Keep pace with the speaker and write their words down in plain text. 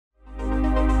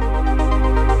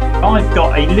I've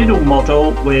got a little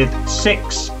model with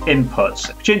 6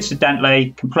 inputs, which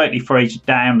incidentally, completely free to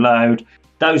download.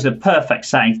 Those are perfect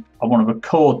settings. I want to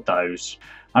record those.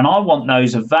 And I want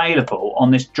those available on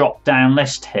this drop-down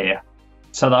list here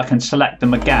so that I can select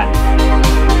them again.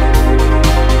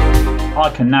 I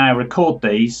can now record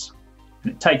these,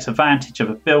 and it takes advantage of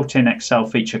a built-in Excel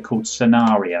feature called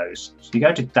scenarios. So you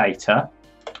go to Data,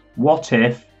 What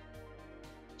If,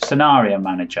 Scenario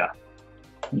Manager.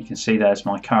 You can see there's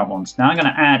my current ones. Now I'm going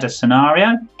to add a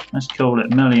scenario. Let's call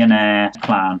it Millionaire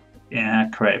Plan. Yeah,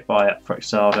 created by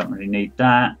Effortlessly. I don't really need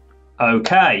that.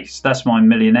 Okay, so that's my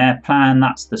millionaire plan.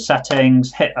 That's the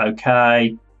settings. Hit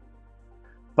OK.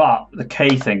 But the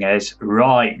key thing is,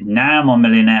 right now my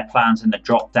millionaire plan's in the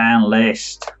drop-down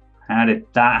list. How did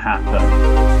that happen?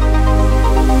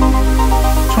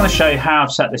 I just want to show you how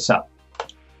I've set this up.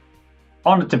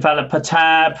 On the developer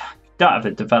tab, don't have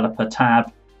a developer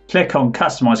tab. Click on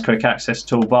Customize Quick Access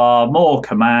Toolbar, More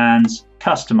Commands,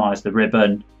 Customize the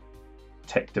ribbon,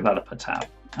 tick Developer tab,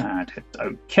 and hit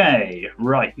OK.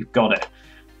 Right, you've got it.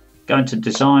 Go into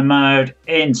Design Mode,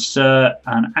 insert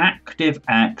an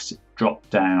ActiveX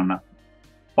drop-down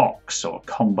box or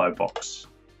combo box.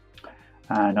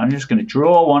 And I'm just going to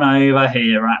draw one over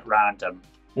here at random.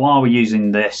 Why we're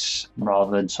using this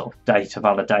rather than sort of data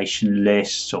validation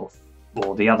lists or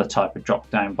the other type of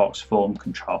drop-down box form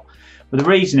control. But the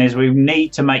reason is we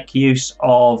need to make use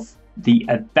of the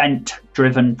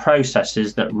event-driven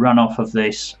processes that run off of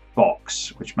this box,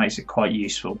 which makes it quite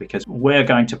useful because we're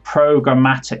going to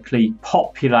programmatically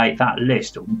populate that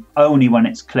list only when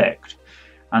it's clicked.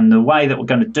 And the way that we're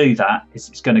going to do that is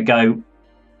it's going to go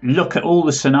look at all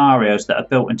the scenarios that are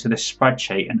built into this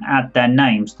spreadsheet and add their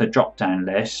names to the drop-down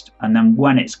list, and then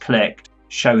when it's clicked,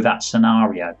 show that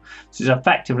scenario. So it's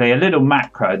effectively a little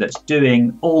macro that's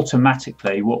doing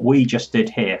automatically what we just did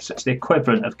here. So it's the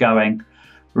equivalent of going,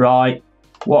 right,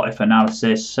 what if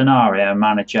analysis, scenario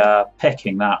manager,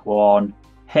 picking that one,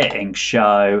 hitting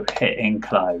show, hitting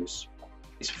close.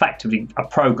 It's effectively a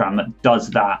program that does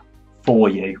that for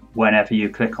you whenever you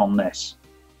click on this.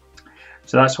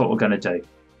 So that's what we're going to do.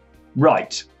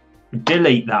 Right,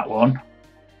 delete that one,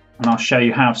 and I'll show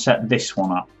you how I've set this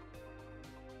one up.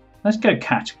 Let's go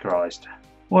categorized.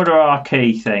 What are our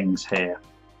key things here?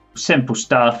 Simple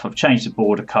stuff. I've changed the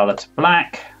border color to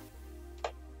black,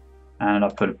 and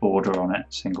I've put a border on it,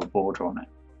 single border on it.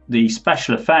 The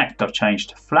special effect I've changed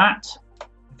to flat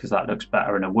because that looks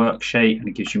better in a worksheet and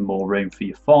it gives you more room for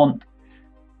your font.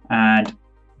 And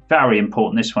very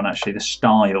important, this one actually, the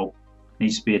style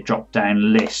needs to be a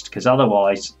drop-down list because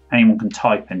otherwise anyone can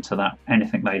type into that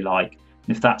anything they like.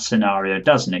 And if that scenario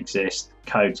doesn't exist,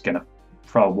 the code's going to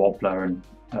throw a wobbler, and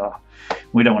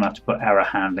we don't want to have to put error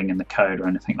handling in the code or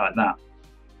anything like that.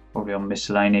 Probably on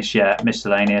miscellaneous, yeah,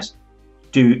 miscellaneous.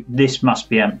 This must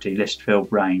be empty list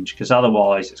field range because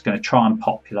otherwise it's going to try and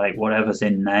populate whatever's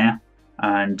in there,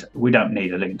 and we don't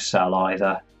need a linked cell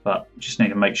either, but just need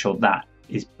to make sure that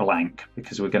is blank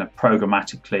because we're going to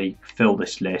programmatically fill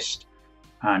this list,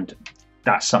 and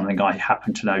that's something I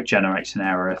happen to know generates an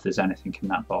error if there's anything in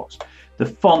that box. The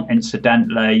font,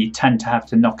 incidentally, you tend to have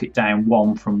to knock it down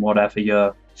 1 from whatever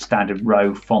your standard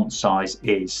row font size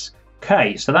is.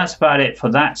 Okay, so that's about it for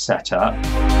that setup.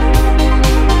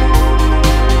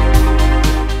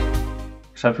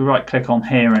 So if we right click on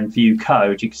here and view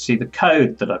code, you can see the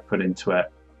code that I put into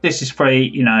it. This is free,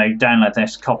 you know, download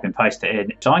this, copy and paste it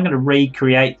in. So I'm going to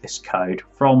recreate this code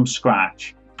from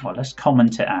scratch. Well, let's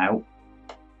comment it out.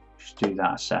 Just do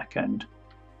that a second.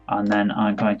 And then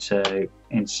I'm going to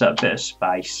insert a bit of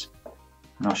space,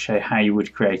 and I'll show you how you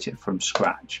would create it from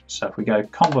scratch. So if we go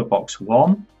combo box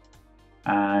 1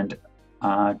 and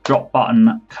drop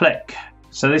button click.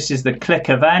 So this is the click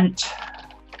event.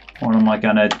 What am I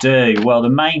going to do? Well, the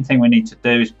main thing we need to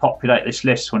do is populate this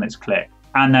list when it's clicked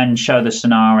and then show the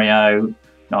scenario.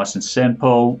 Nice and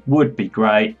simple. Would be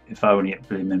great if only it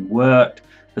blooming worked.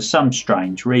 For some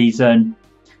strange reason,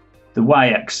 the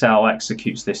way Excel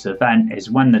executes this event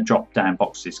is when the drop down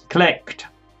box is clicked,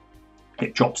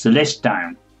 it drops the list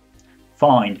down.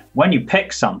 Fine. When you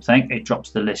pick something, it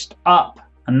drops the list up,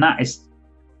 and that is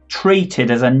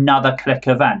treated as another click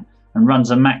event and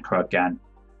runs a macro again.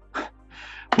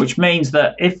 Which means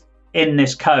that if in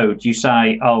this code you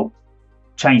say, oh,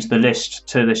 change the list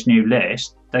to this new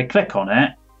list, they click on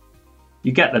it,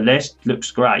 you get the list,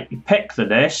 looks great, you pick the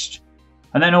list,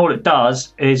 and then all it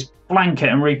does is blank it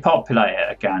and repopulate it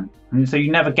again. And so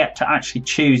you never get to actually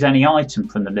choose any item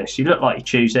from the list. You look like you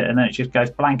choose it and then it just goes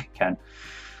blank again.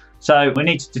 So we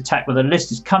need to detect whether the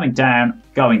list is coming down,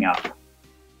 going up.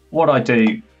 What I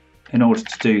do in order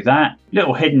to do that,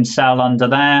 little hidden cell under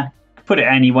there, put it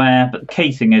anywhere, but the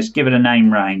key thing is give it a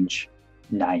name range.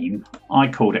 Name. I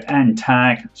called it end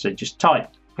tag, so just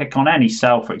click on any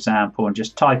cell, for example, and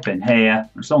just type in here.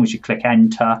 As long as you click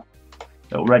enter,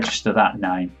 it'll register that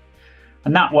name.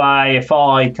 And that way, if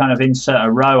I kind of insert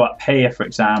a row up here, for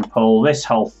example, this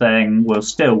whole thing will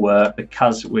still work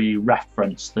because we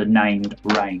reference the named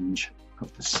range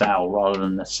of the cell rather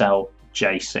than the cell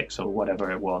J6 or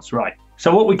whatever it was. Right.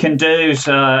 So what we can do is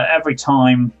every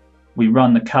time we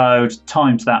run the code,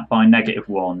 times that by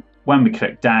 -1. When we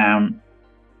click down,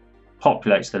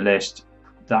 populates the list,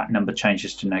 that number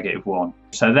changes to -1.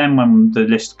 So then when the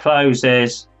list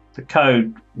closes, the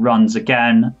code runs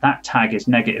again, that tag is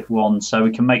 -1, so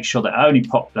we can make sure that it only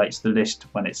populates the list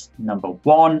when it's number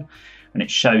 1, and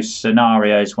it shows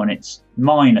scenarios when it's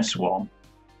 -1.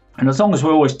 And as long as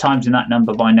we're always timesing that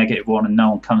number by -1 and no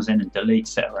one comes in and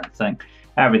deletes it or anything,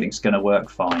 everything's going to work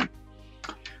fine.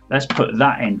 Let's put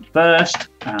that in first,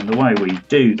 and the way we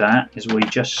do that is we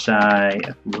just say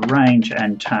range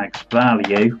end tags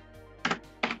value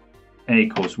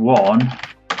equals 1,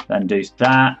 then do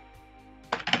that.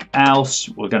 Else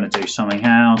we're going to do something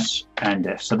else, and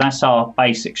if. So that's our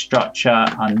basic structure,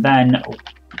 and then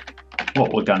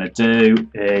what we're going to do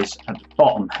is at the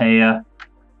bottom here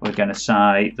we're going to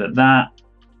say that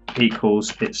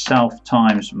equals itself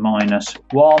times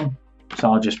 -1.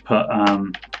 So I'll just put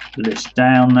list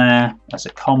down there as a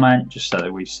comment just so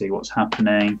that we see what's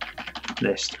happening.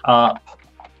 List up,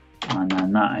 and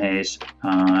then that is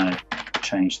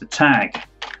change the tag.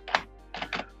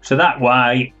 So that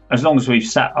way, as long as we've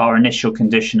set our initial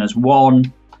condition as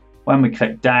 1, when we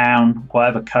click down,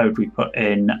 whatever code we put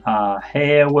in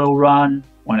here will run.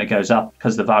 When it goes up,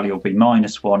 because the value will be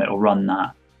 -1, it'll run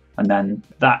that. And then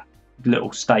that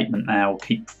little statement there will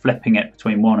keep flipping it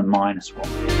between 1 and -1.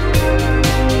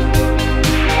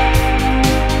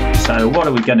 So what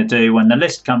are we going to do when the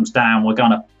list comes down? We're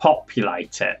going to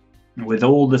populate it with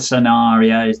all the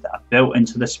scenarios that are built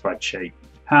into the spreadsheet.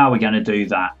 How are we going to do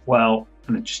that? Well,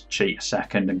 I'm going to just cheat a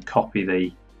second and copy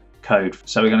the code.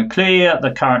 So we're going to clear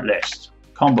the current list,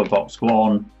 combo box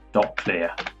 1 dot clear.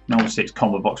 And obviously it's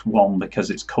combo box 1 because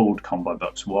it's called combo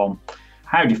box 1.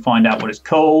 How do you find out what it's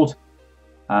called?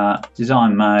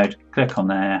 Design mode, click on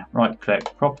there, right click,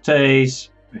 properties.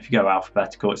 If you go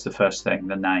alphabetical, it's the first thing,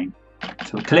 the name.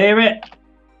 So we clear it.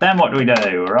 Then what do we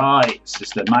do? Right, this is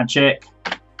the magic.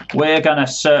 We're going to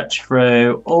search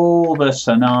through all the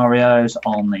scenarios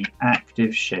on the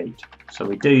active sheet. So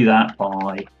we do that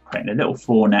by creating a little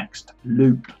for next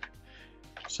loop.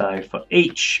 So for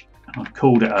each, I've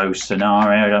called it O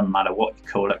scenario, it doesn't matter what you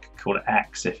call it, call it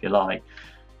X if you like.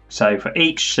 So for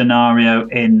each scenario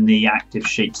in the active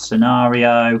sheet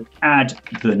scenario, add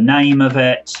the name of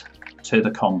it to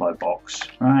the combo box,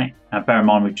 right? Now bear in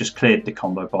mind we've just cleared the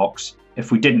combo box.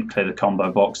 If we didn't clear the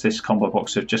combo box, this combo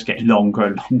box would just get longer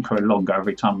and longer and longer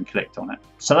every time we clicked on it.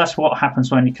 So that's what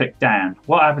happens when you click down.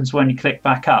 What happens when you click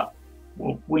back up?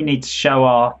 Well, we need to show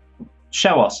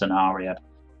our scenario.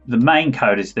 The main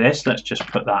code is this. Let's just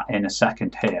put that in a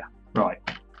second here. Right.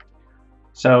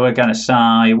 So we're going to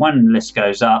say when the list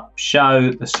goes up,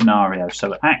 show the scenario.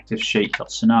 So active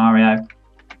sheet.scenario.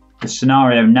 The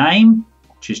scenario name,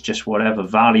 which is just whatever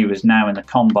value is now in the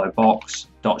combo box,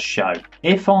 .show.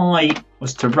 If I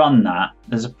was to run that,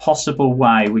 there's a possible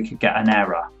way we could get an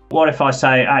error. What if I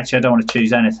say, actually, I don't want to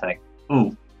choose anything?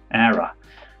 Ooh, error.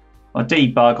 I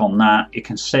debug on that. You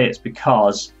can see it's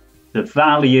because the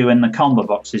value in the combo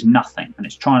box is nothing, and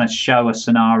it's trying to show a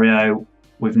scenario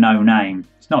with no name.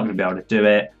 It's not going to be able to do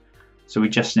it. So we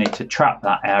just need to trap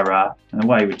that error. And the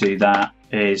way we do that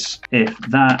is if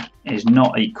that is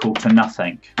not equal to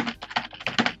nothing,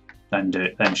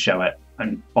 then show it.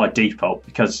 And by default,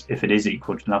 because if it is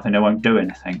equal to nothing, it won't do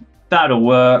anything. That'll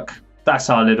work. That's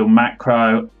our little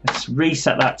macro. Let's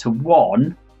reset that to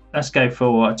 1. Let's go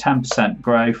for a 10%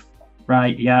 growth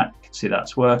rate. Yeah, you can see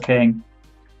that's working.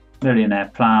 Millionaire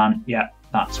plan. Yeah,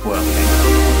 that's working.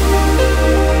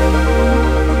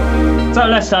 So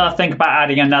let's think about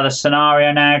adding another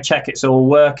scenario now. Check it's all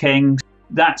working.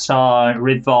 That's our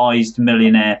revised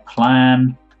millionaire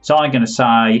plan. So I'm going to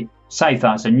say, save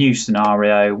that as a new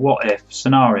scenario. What if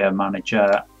scenario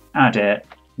manager, add it,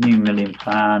 new million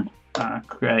plan,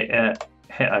 create it,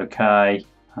 hit OK,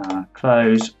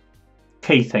 close.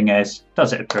 Key thing is,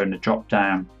 does it appear in the drop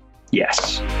down?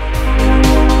 Yes.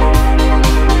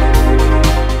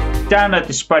 Download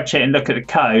the spreadsheet and look at the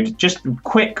code. Just a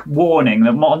quick warning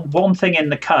that one thing in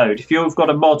the code, if you've got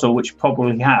a model, which you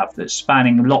probably have, that's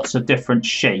spanning lots of different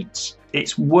sheets,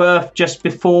 it's worth just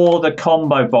before the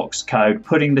combo box code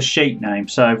putting the sheet name.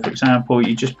 So for example,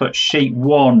 you just put sheet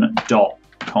 1 dot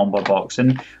combo box,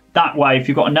 and That way, if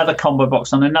you've got another combo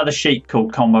box on another sheet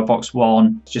called combo box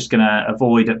 1, it's just going to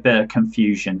avoid a bit of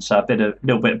confusion. So a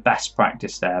little bit of best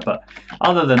practice there. But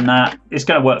other than that, it's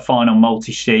going to work fine on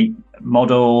multi-sheet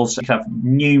models. You can have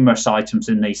numerous items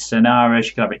in these scenarios.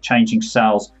 You can have it changing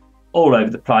cells all over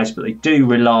the place, but they do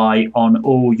rely on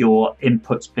all your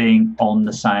inputs being on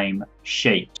the same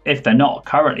sheet. If they're not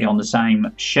currently on the same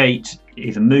sheet,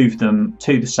 either move them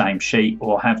to the same sheet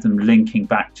or have them linking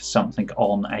back to something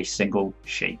on a single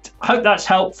sheet. I hope that's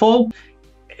helpful.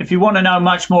 If you want to know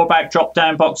much more about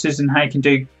drop-down boxes and how you can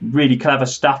do really clever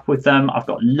stuff with them, I've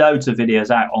got loads of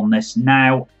videos out on this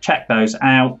now. Check those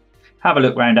out. Have a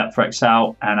look round up for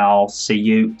Excel, and I'll see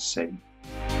you soon.